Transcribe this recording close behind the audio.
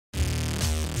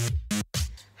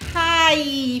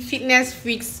Hi fitness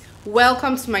freaks,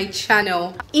 welcome to my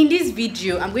channel. In this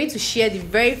video I'm going to share the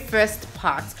very first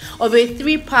part of a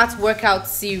 3-part workout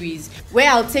series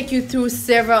where I'll take you through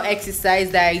several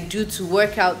exercises that I do to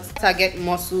work out target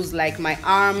muscles like my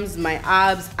arms, my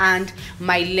abs and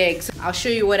my legs. I'll show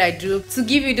you what I do to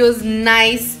give you those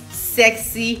nice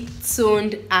sexy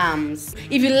toned arms.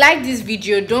 If you like this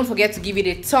video, don't forget to give it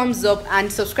a thumbs up and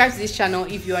subscribe to this channel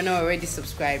if you are not already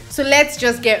subscribed. So let's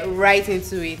just get right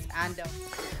into it. And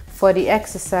for the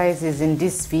exercises in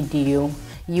this video,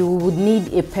 you would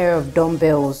need a pair of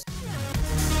dumbbells.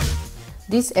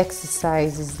 This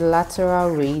exercise is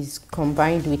lateral raise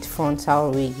combined with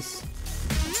frontal raise.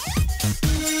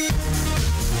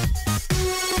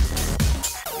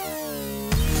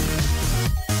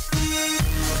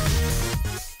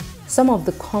 Some of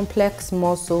the complex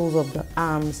muscles of the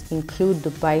arms include the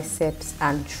biceps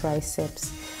and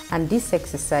triceps, and this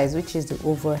exercise, which is the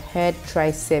overhead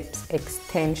triceps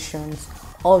extensions,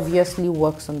 obviously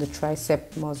works on the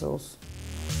tricep muscles.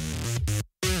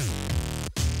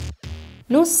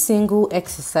 No single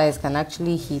exercise can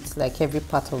actually hit like every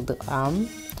part of the arm,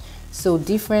 so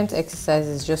different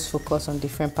exercises just focus on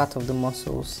different parts of the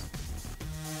muscles.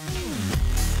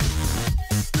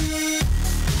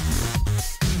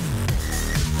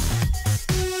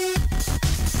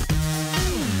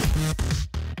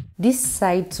 This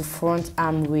side to front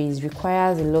arm raise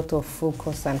requires a lot of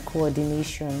focus and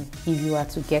coordination if you are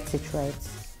to get it right.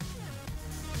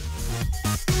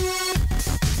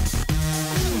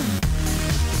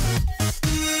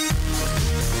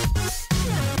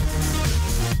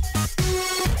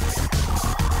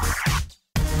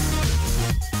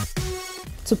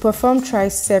 To perform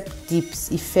tricep dips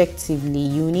effectively,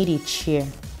 you need a chair.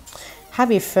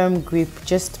 Have a firm grip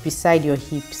just beside your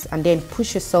hips and then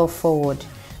push yourself forward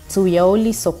so you are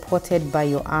only supported by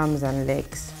your arms and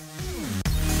legs.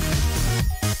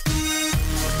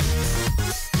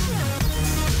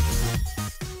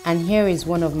 And here is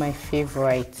one of my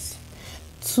favorites: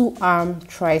 2-arm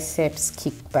triceps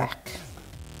kickback.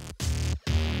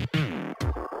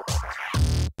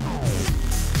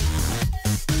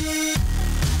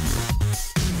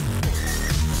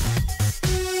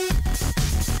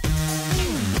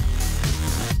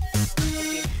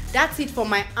 That's it for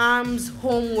my arms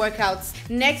home workouts.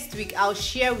 Next week I'll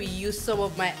share with you some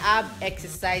of my ab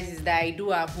exercises that I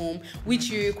do at home, which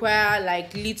you require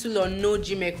like little or no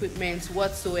gym equipment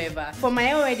whatsoever. For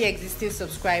my already existing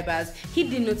subscribers,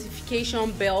 hit the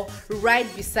notification bell right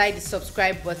beside the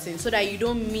subscribe button so that you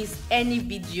don't miss any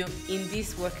video in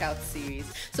this workout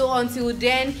series. So until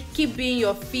then, keep being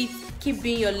your fit, keep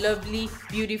being your lovely,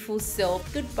 beautiful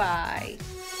self. Goodbye.